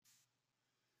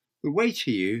The Way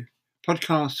to You,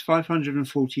 podcast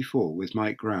 544 with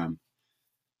Mike Graham.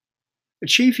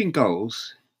 Achieving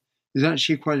goals is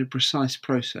actually quite a precise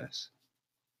process.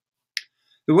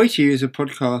 The Way to You is a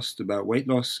podcast about weight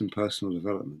loss and personal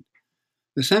development.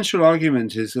 The central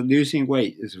argument is that losing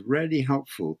weight is a really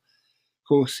helpful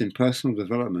course in personal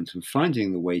development, and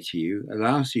finding the way to you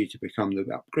allows you to become the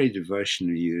upgraded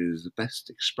version of you that is the best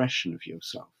expression of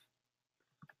yourself.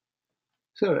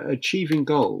 So, achieving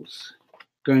goals,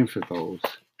 going for goals.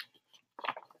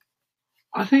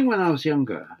 I think when I was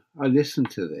younger, I listened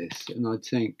to this and I'd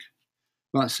think,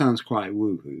 well, that sounds quite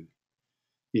woohoo.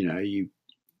 You know, you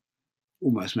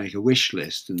almost make a wish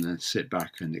list and then sit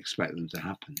back and expect them to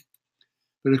happen.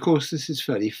 But of course, this is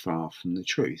fairly far from the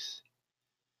truth.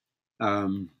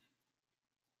 And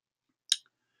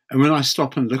when I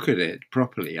stop and look at it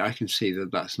properly, I can see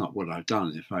that that's not what I've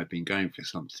done if I've been going for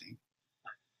something.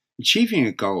 Achieving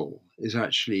a goal is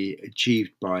actually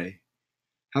achieved by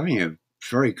having a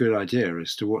very good idea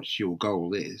as to what your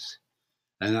goal is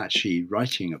and actually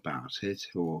writing about it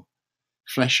or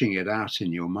fleshing it out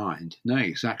in your mind, knowing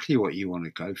exactly what you want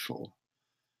to go for,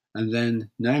 and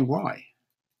then knowing why.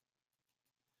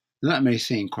 And that may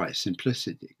seem quite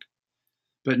simplistic,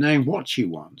 but knowing what you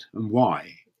want and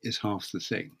why is half the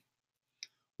thing.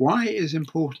 Why is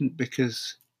important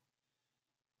because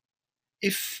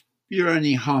if you're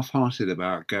only half-hearted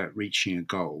about reaching a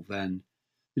goal, then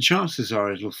the chances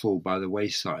are it'll fall by the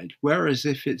wayside. Whereas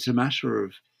if it's a matter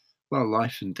of, well,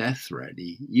 life and death,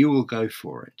 really, you will go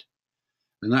for it.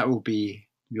 And that will be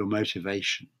your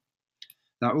motivation.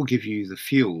 That will give you the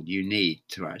fuel you need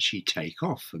to actually take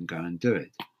off and go and do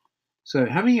it. So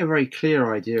having a very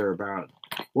clear idea about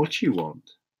what you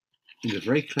want and a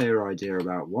very clear idea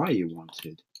about why you want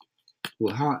it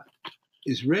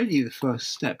is really the first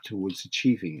step towards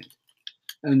achieving it.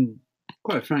 And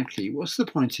quite frankly, what's the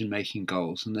point in making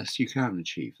goals unless you can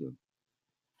achieve them?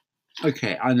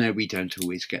 Okay, I know we don't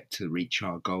always get to reach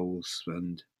our goals,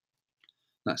 and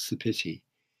that's the pity.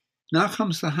 Now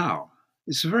comes the how.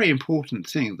 It's a very important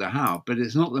thing, the how, but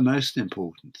it's not the most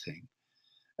important thing.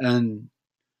 And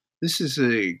this is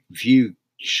a view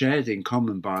shared in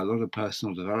common by a lot of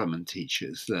personal development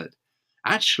teachers that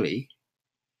actually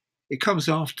it comes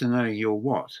after knowing your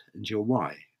what and your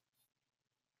why.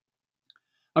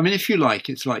 I mean, if you like,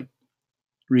 it's like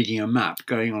reading a map,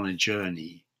 going on a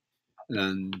journey,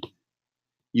 and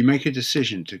you make a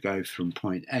decision to go from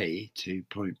point A to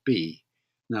point B.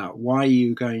 Now, why are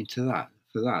you going to that?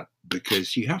 For that?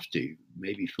 Because you have to,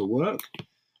 maybe for work,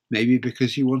 maybe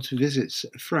because you want to visit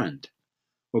a friend,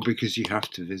 or because you have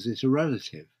to visit a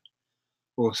relative,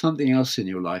 or something else in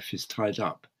your life is tied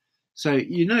up. So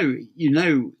you know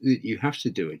that you have to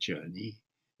do a journey,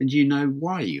 and you know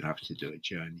why you have to do a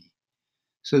journey.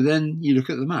 So then you look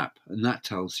at the map, and that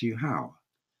tells you how.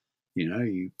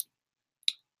 If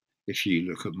you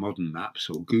look at modern maps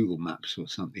or Google Maps or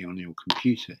something on your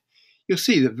computer, you'll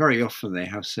see that very often they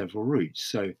have several routes.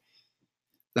 So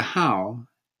the how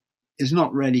is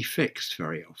not really fixed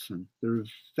very often. There are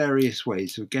various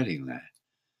ways of getting there.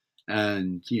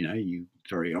 And, you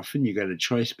very often you get a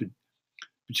choice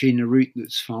between a route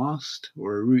that's fast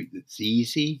or a route that's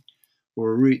easy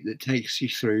or a route that takes you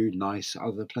through nice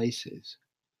other places.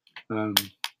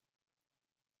 And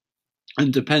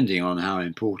depending on how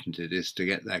important it is to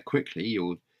get there quickly,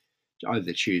 you'll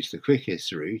either choose the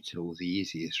quickest route or the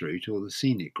easiest route or the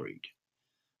scenic route.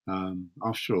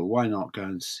 After all, why not go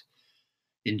and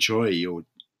enjoy your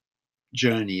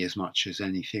journey as much as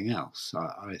anything else?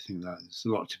 I think there's a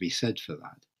lot to be said for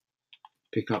that.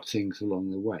 Pick up things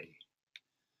along the way.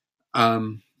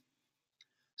 So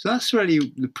that's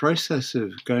really the process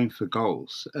of going for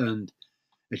goals and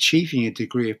achieving a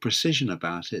degree of precision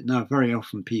about it. Now, very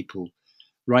often people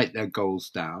write their goals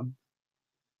down.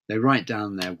 They write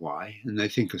down their why, and they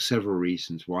think of several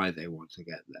reasons why they want to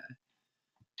get there.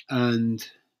 And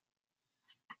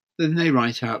then they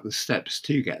write out the steps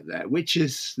to get there, which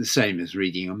is the same as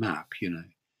reading a map. You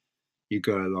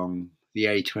go along the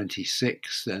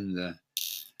A26, then the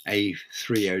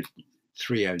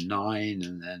A309,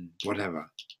 and then whatever.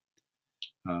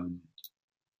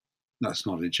 That's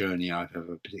not a journey I've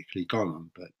ever particularly gone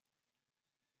on, but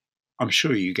I'm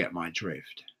sure you get my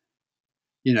drift.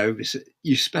 You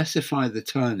specify the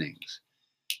turnings,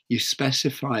 you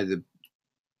specify the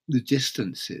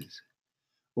distances,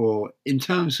 or in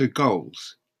terms of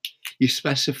goals, you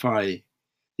specify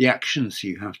the actions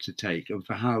you have to take and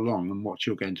for how long and what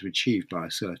you're going to achieve by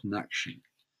a certain action.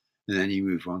 And then you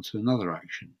move on to another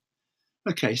action.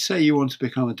 Okay, say you want to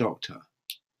become a doctor.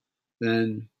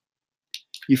 Then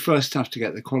you first have to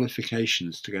get the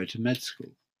qualifications to go to med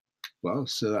school. Well,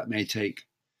 so that may take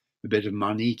a bit of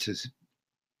money to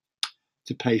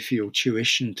pay for your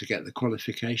tuition to get the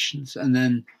qualifications, and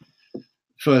then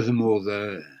furthermore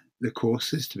the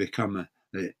courses to become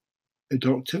a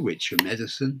doctor, which are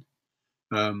medicine,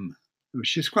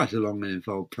 which is quite a long and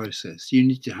involved process. You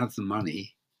need to have the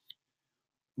money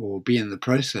or be in the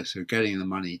process of getting the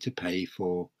money to pay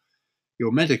for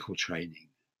your medical training.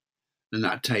 And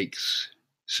that takes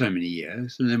so many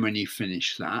years. And then when you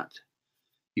finish that,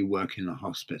 you work in a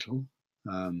hospital.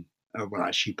 Well,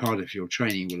 actually, part of your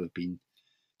training will have been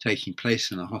taking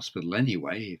place in a hospital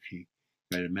anyway, if you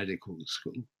go to medical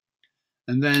school.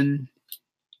 And then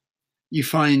you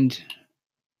find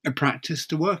a practice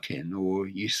to work in, or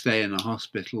you stay in a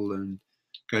hospital and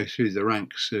go through the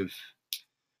ranks of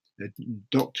a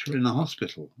doctor in a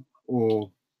hospital, or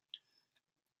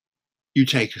you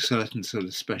take a certain sort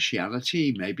of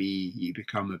speciality. Maybe you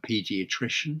become a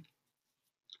pediatrician,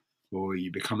 or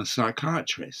you become a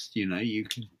psychiatrist. You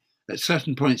can, at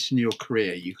certain points in your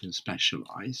career, you can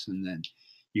specialize, and then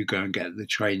you go and get the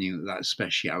training that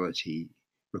speciality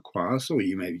requires, or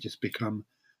you maybe just become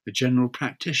a general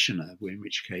practitioner, in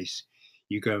which case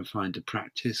you go and find a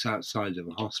practice outside of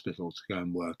a hospital to go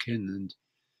and work in, and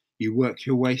you work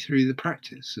your way through the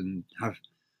practice and have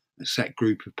a set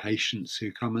group of patients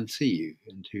who come and see you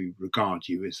and who regard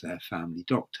you as their family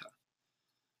doctor.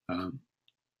 And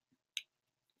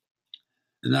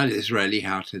that is really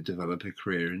how to develop a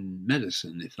career in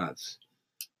medicine, if that's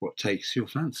what takes your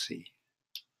fancy.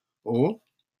 Or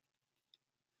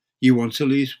you want to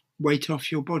lose weight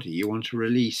off your body. You want to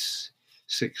release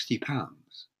 60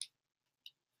 pounds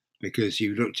because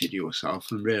you looked at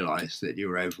yourself and realized that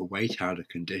you're overweight, out of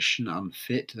condition,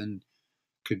 unfit, and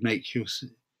could make your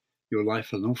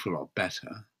life an awful lot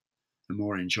better and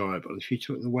more enjoyable if you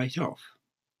took the weight off.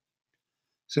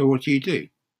 So what do?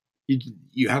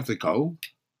 You have the goal.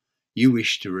 You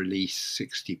wish to release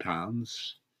 60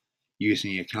 pounds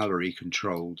using a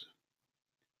calorie-controlled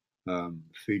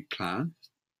food plan,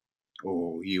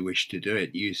 or you wish to do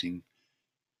it using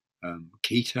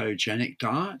ketogenic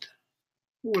diet,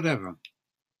 or whatever.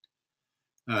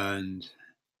 And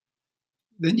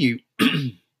then you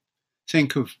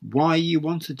think of why you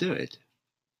want to do it.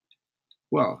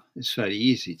 Well, it's fairly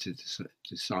easy to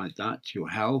decide that. Your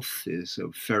health is a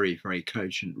very, very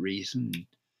cogent reason,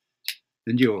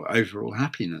 and your overall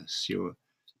happiness, your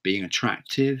being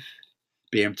attractive,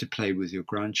 being able to play with your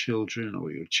grandchildren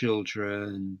or your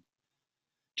children,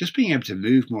 just being able to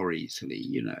move more easily.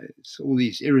 It's all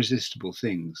these irresistible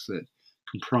things that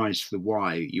comprise the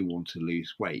why you want to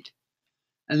lose weight.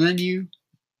 And then you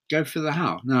go for the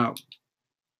how. Now,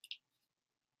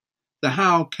 the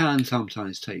how can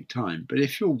sometimes take time, but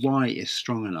if your why is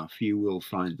strong enough, you will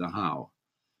find the how.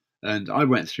 And I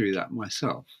went through that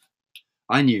myself.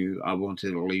 I knew I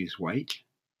wanted to lose weight.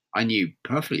 I knew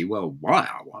perfectly well why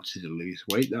I wanted to lose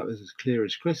weight. That was as clear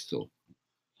as crystal.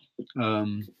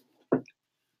 But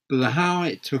the how,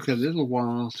 it took a little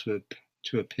while to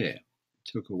appear. It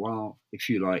took a while, if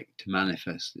you like, to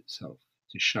manifest itself,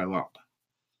 to show up.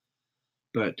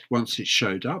 But once it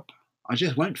showed up, I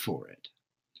just went for it,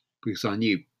 because I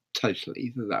knew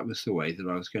totally that was the way that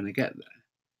I was going to get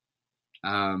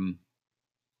there. And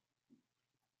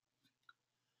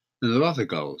there are other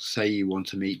goals. Say you want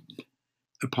to meet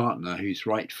a partner who's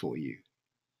right for you.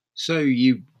 So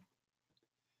you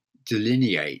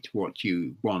delineate what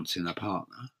you want in a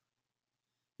partner,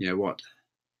 what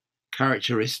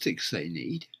characteristics they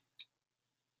need,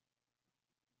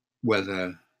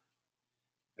 whether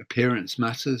appearance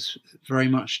matters very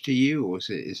much to you, or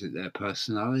is it their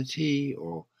personality,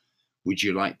 or would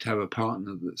you like to have a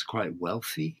partner that's quite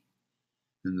wealthy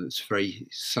and that's very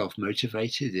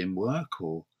self-motivated in work,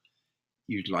 or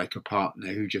you'd like a partner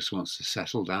who just wants to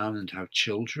settle down and have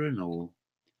children, or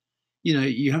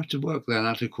you have to work that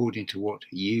out according to what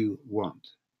you want.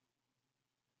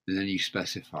 And then you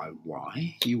specify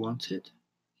why you want it.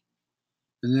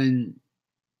 And then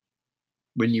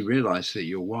when you realize that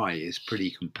your why is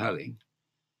pretty compelling,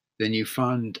 then you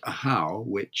find a how,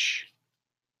 which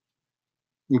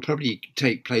will probably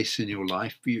take place in your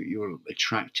life. You'll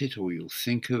attract it, or you'll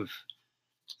think of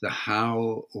the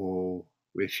how, or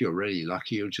if you're really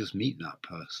lucky, you'll just meet that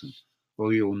person,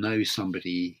 or you'll know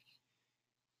somebody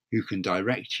who can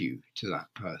direct you to that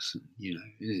person.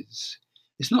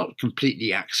 It's not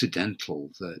completely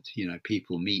accidental that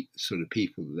people meet the sort of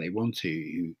people that they want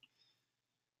to,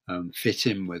 who fit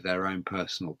in with their own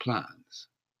personal plans.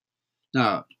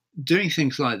 Now, doing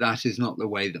things like that is not the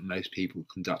way that most people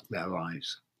conduct their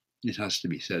lives. It has to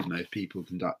be said, most people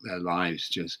conduct their lives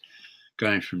just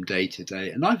going from day to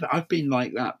day, and I've been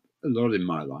like that a lot in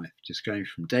my life, just going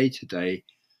from day to day,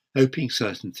 hoping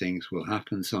certain things will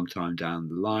happen sometime down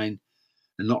the line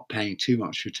and not paying too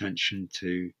much attention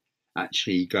to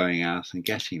actually going out and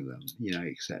getting them,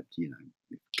 except,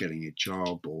 getting a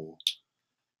job or,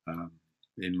 um,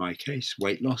 in my case,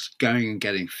 weight loss, going and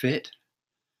getting fit.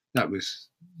 That was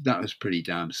pretty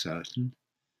damn certain.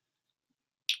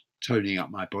 Toning up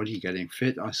my body, getting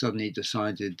fit. I suddenly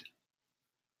decided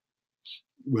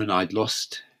when I'd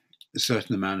lost a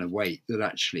certain amount of weight that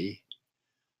actually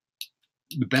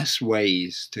the best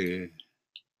ways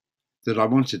that I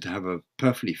wanted to have a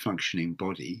perfectly functioning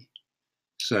body.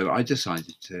 So I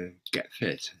decided to get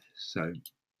fit. So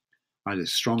I had a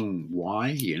strong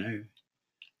why,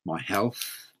 my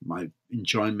health, my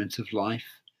enjoyment of life,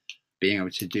 being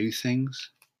able to do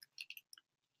things,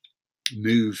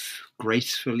 move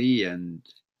gracefully and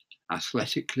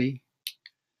athletically,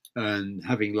 and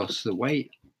having lost the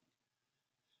weight,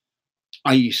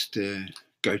 I used to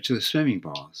go to the swimming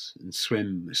baths and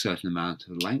swim a certain amount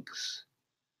of lengths,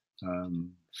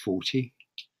 40.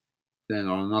 Then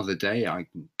on another day, I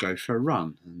can go for a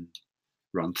run and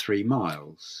run 3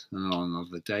 miles. And on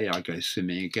another day, I go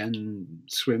swimming again and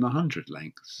swim 100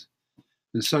 lengths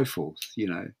and so forth,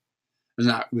 And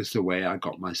that was the way I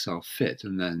got myself fit.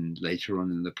 And then later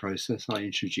on in the process, I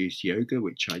introduced yoga,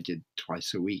 which I did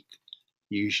twice a week,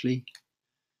 usually.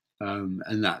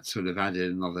 And that sort of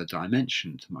added another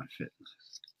dimension to my fitness.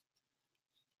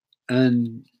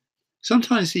 And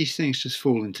sometimes these things just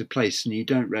fall into place and you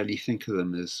don't really think of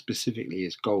them as specifically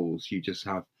as goals. You just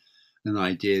have an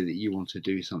idea that you want to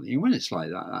do something. And when it's like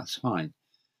that, that's fine.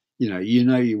 You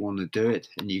want to do it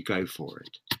and you go for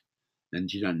it.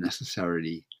 And you don't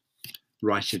necessarily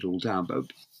write it all down. But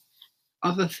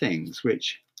other things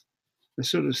which are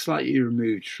sort of slightly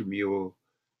removed from your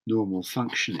normal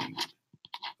functioning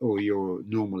or your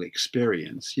normal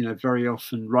experience, very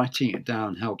often writing it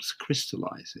down helps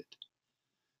crystallize it.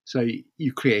 So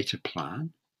you create a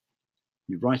plan,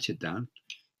 you write it down,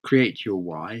 create your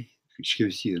why, which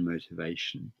gives you the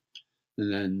motivation,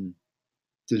 and then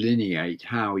delineate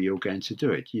how you're going to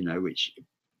do it, which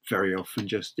very often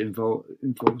just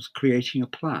involves creating a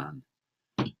plan,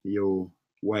 your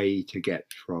way to get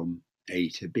from A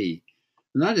to B.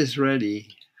 And that is really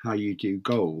how you do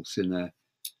goals in a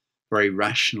very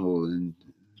rational and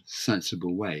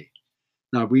sensible way.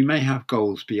 Now, we may have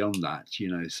goals beyond that,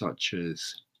 such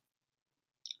as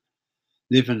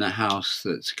live in a house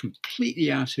that's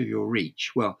completely out of your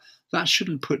reach. Well, that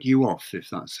shouldn't put you off if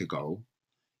that's a goal,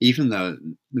 even though at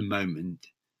the moment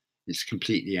it's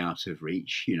completely out of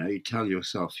reach. You tell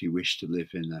yourself you wish to live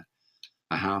in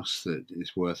a house that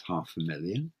is worth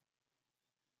 £500,000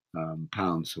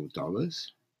 pounds or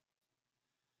dollars,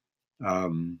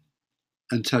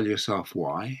 and tell yourself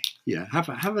why. Have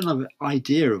another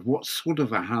idea of what sort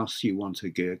of a house you want to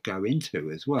go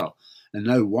into as well, and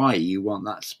know why you want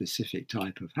that specific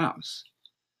type of house.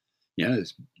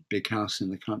 There's a big house in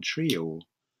the country, or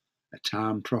a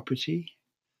town property,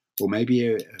 or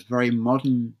maybe a very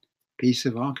modern piece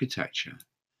of architecture.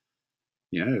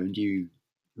 And you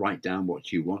write down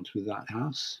what you want with that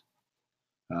house,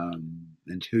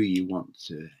 and who you want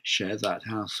to share that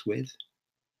house with.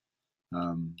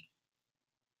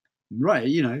 Right,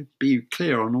 be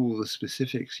clear on all the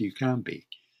specifics you can be.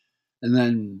 And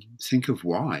then think of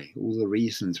why, all the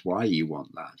reasons why you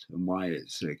want that and why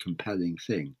it's a compelling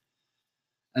thing.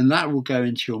 And that will go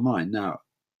into your mind. Now,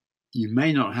 you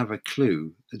may not have a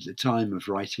clue at the time of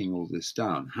writing all this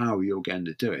down how you're going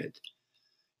to do it.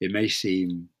 It may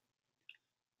seem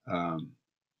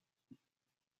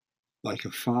like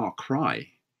a far cry,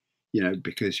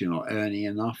 because you're not earning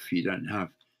enough, you don't have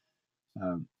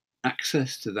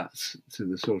access to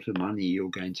the sort of money you're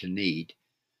going to need.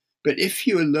 But if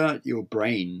you alert your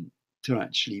brain to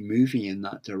actually moving in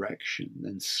that direction,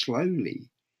 then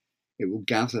slowly it will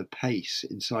gather pace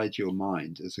inside your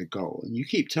mind as a goal. And you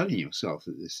keep telling yourself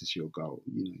that this is your goal.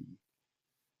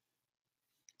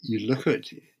 You look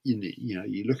at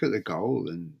you look at the goal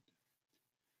and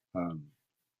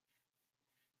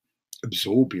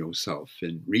absorb yourself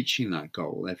in reaching that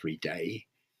goal every day.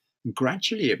 And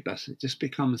gradually it just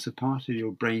becomes a part of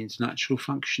your brain's natural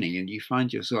functioning, and you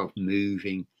find yourself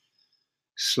moving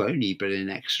slowly but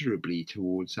inexorably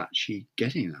towards actually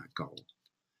getting that goal.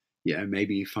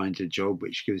 Maybe you find a job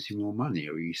which gives you more money,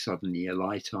 or you suddenly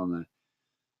alight on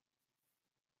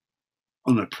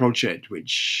a project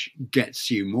which gets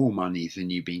you more money than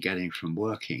you've been getting from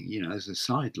working, as a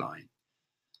sideline.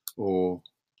 Or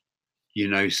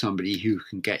somebody who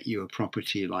can get you a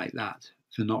property like that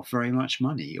for not very much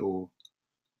money, or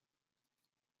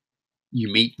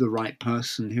you meet the right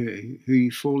person who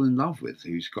you fall in love with,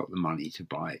 who's got the money to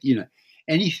buy it,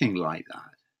 anything like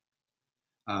that.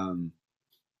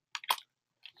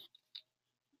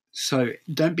 So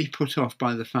don't be put off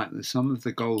by the fact that some of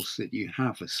the goals that you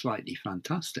have are slightly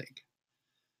fantastic,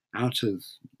 out of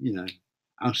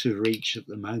out of reach at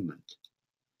the moment.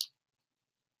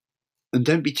 And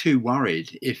don't be too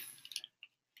worried if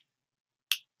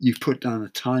you've put down a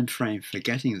time frame for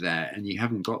getting there and you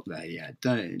haven't got there yet.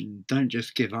 Don't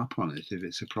just give up on it if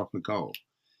it's a proper goal.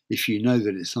 If you know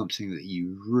that it's something that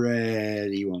you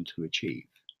really want to achieve,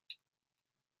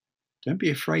 don't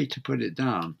be afraid to put it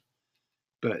down,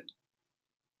 but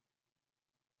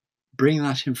bring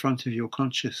that in front of your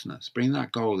consciousness. Bring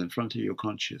that goal in front of your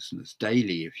consciousness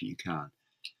daily if you can.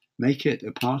 Make it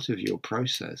a part of your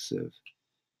process of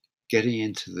getting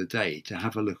into the day to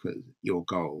have a look at your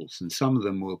goals. And some of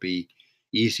them will be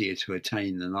easier to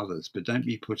attain than others, but don't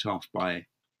be put off by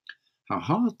how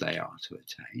hard they are to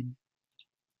attain,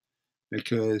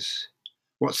 because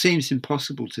what seems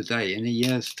impossible today in a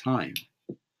year's time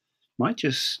might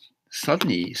just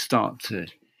suddenly start to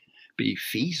be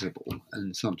feasible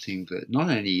and something that not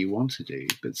only you want to do,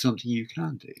 but something you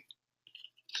can do.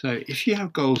 So if you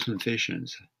have goals and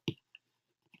visions,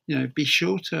 be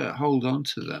sure to hold on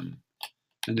to them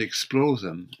and explore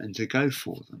them and to go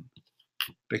for them,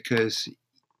 because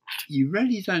you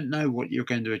really don't know what you're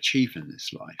going to achieve in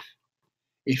this life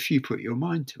if you put your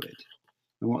mind to it.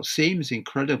 And what seems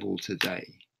incredible today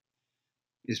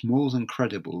is more than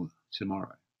credible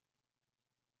tomorrow.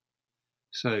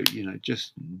 So,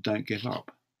 just don't give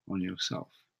up on yourself.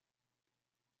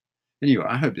 Anyway,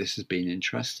 I hope this has been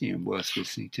interesting and worth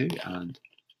listening to, and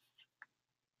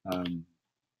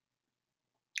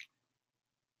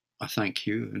I thank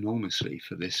you enormously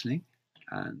for listening,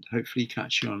 and hopefully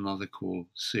catch you on another call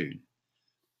soon.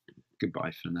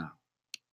 Goodbye for now.